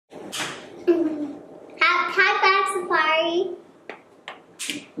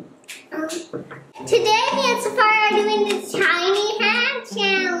Today me and Sefari are doing this tiny hand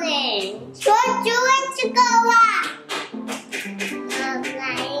challenge. Don't do it, Sekora.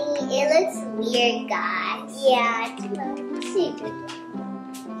 It looks weird, guys. Yeah, it's secret.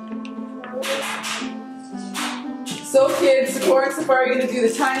 So kids, Sekora and Sefari are going to do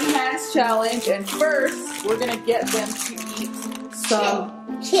the tiny hands challenge, and first we're going to get them to eat some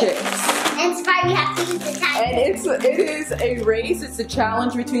chips. And Sefari, you have to use the tiny. And it is a race. It's a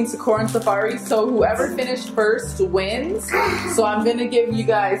challenge between Sekora and Sefari. So whoever finished first wins. So I'm going to give you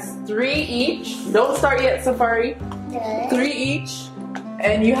guys 3 each. Don't start yet, Sefari. 3 each.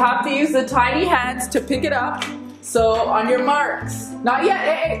 And you have to use the tiny hands to pick it up. So on your marks. Not yet.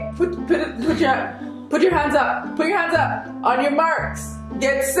 Hey, put your hands up. Put your hands up. On your marks.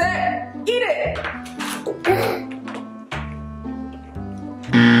 Get set. Eat it.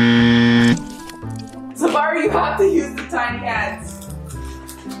 Sefari, you have to use the tiny hands.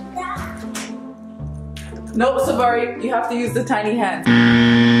 No, Sefari, you have to use the tiny hands.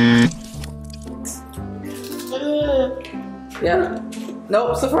 Yeah.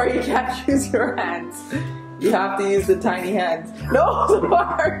 No, Sefari, you can't use your hands. You have to use the tiny hands. No,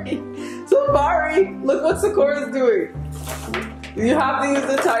 Sefari. Sefari, look what Sekora's doing. You have to use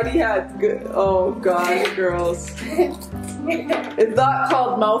the tiny hands. Good. Oh gosh, girls. It's not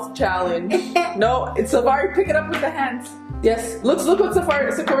called mouth challenge. No, it's Sefari. Pick it up with the hands. Yes. Look what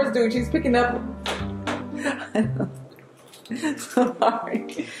Sekora's doing. She's picking up.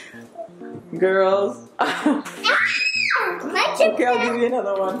 Sefari. Girls. Okay, I'll give you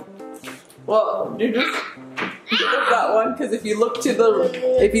another one. Well, you just pick up that one because if you look to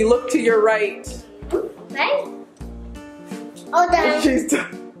your right. Right? Oh, that. She's done.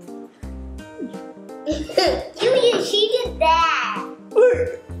 She did that.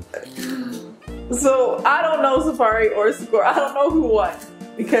 Look. So I don't know Sefari or Sekora. I don't know who won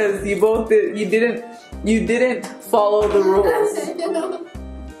because you both did. You didn't follow the rules.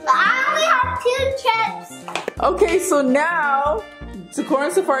 I only have 2 chips. Okay, so now Sekora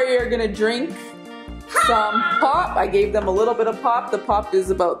and Sefari are gonna drink some pop. I gave them a little bit of pop. The pop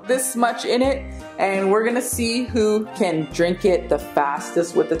is about this much in it, and we're gonna see who can drink it the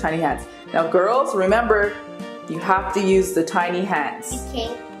fastest with the tiny hands. Now, girls, remember, you have to use the tiny hands.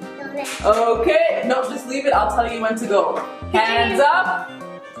 Okay. Okay. No, just leave it. I'll tell you when to go. Hands up.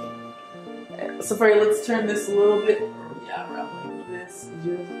 Sefari, let's turn this a little bit. Yeah, around like this.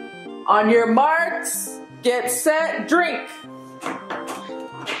 On your marks, get set, drink.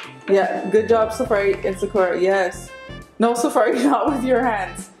 Yeah, good job, Sefari and Sekora. Yes. No, Sefari, not with your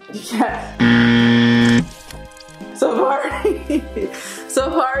hands. You can't.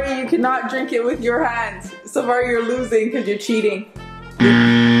 Sefari, you cannot drink it with your hands. Sefari, you're losing because you're cheating.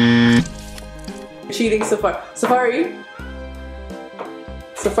 You're cheating, Sefari.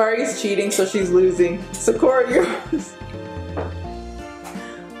 Sefari's cheating, so she's losing. Sekora, you're losing.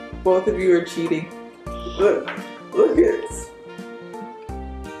 Both of you are cheating. Look at this.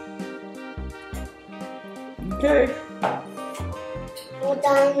 Okay. We're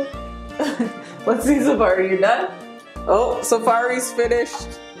done. Let's see, Sefari, you done? Oh, Sefari's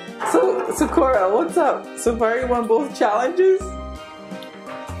finished. So, Sekora, what's up? Sefari won both challenges?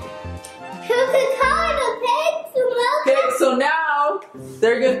 Okay, so now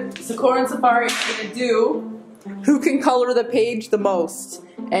Sekora and Sefari are gonna do who can color the page the most.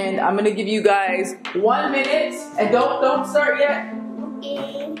 And I'm gonna give you guys 1 minute, and don't start yet.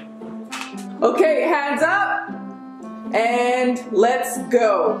 Okay. Okay, hands up, and let's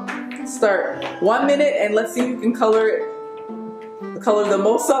go. Start. 1 minute, and let's see who can color the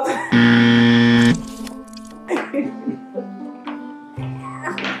most of it.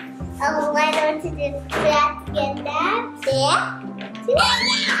 Oh, why don't you just get that? Yeah.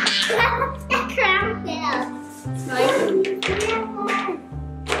 That crown fell.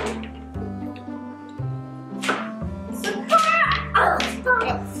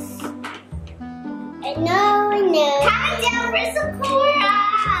 I know. Time down for Sekora.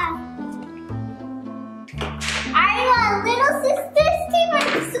 Are you a little sister's team or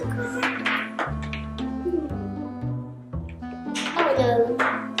Sekora? Oh no.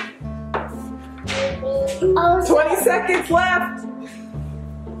 Oh, 20 seconds left.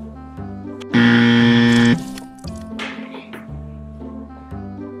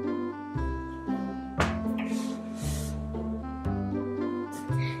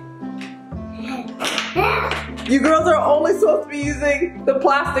 You girls are only supposed to be using the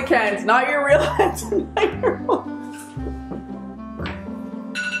plastic hands, not your real hands.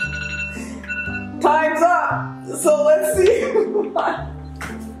 Time's up. So let's see who won.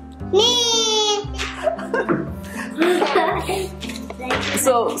 Me.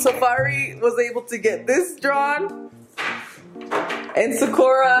 So Sefari was able to get this drawn, and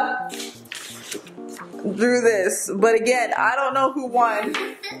Sekora drew this. But again, I don't know who won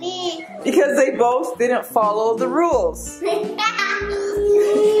because they both didn't follow the rules.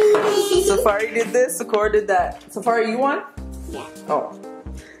 Sefari did this, Sekora did that. Sefari, you won? Yeah. Oh.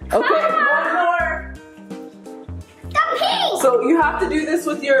 Okay, one more. So you have to do this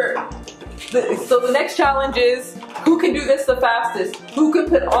with your... So the next challenge is who can do this the fastest? Who can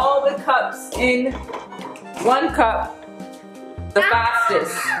put all the cups in one cup the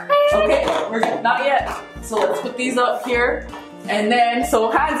fastest? Okay, we're not yet. So let's put these up here. And then, so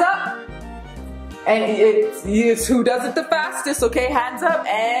hands up. And it's who does it the fastest, okay? Hands up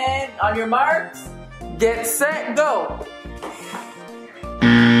and on your marks, get set, go.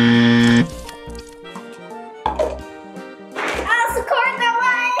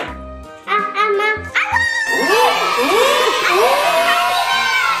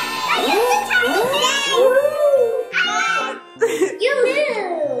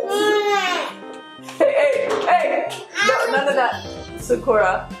 None of that,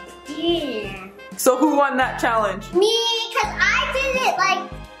 Sekora. Yeah. So who won that challenge? Me, because I did it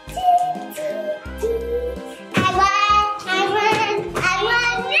like... I won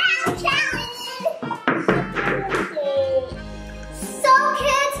round challenge. So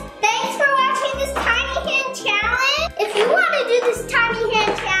kids, thanks for watching this tiny hand challenge. If you want to do this tiny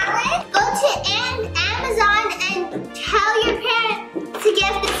hand challenge,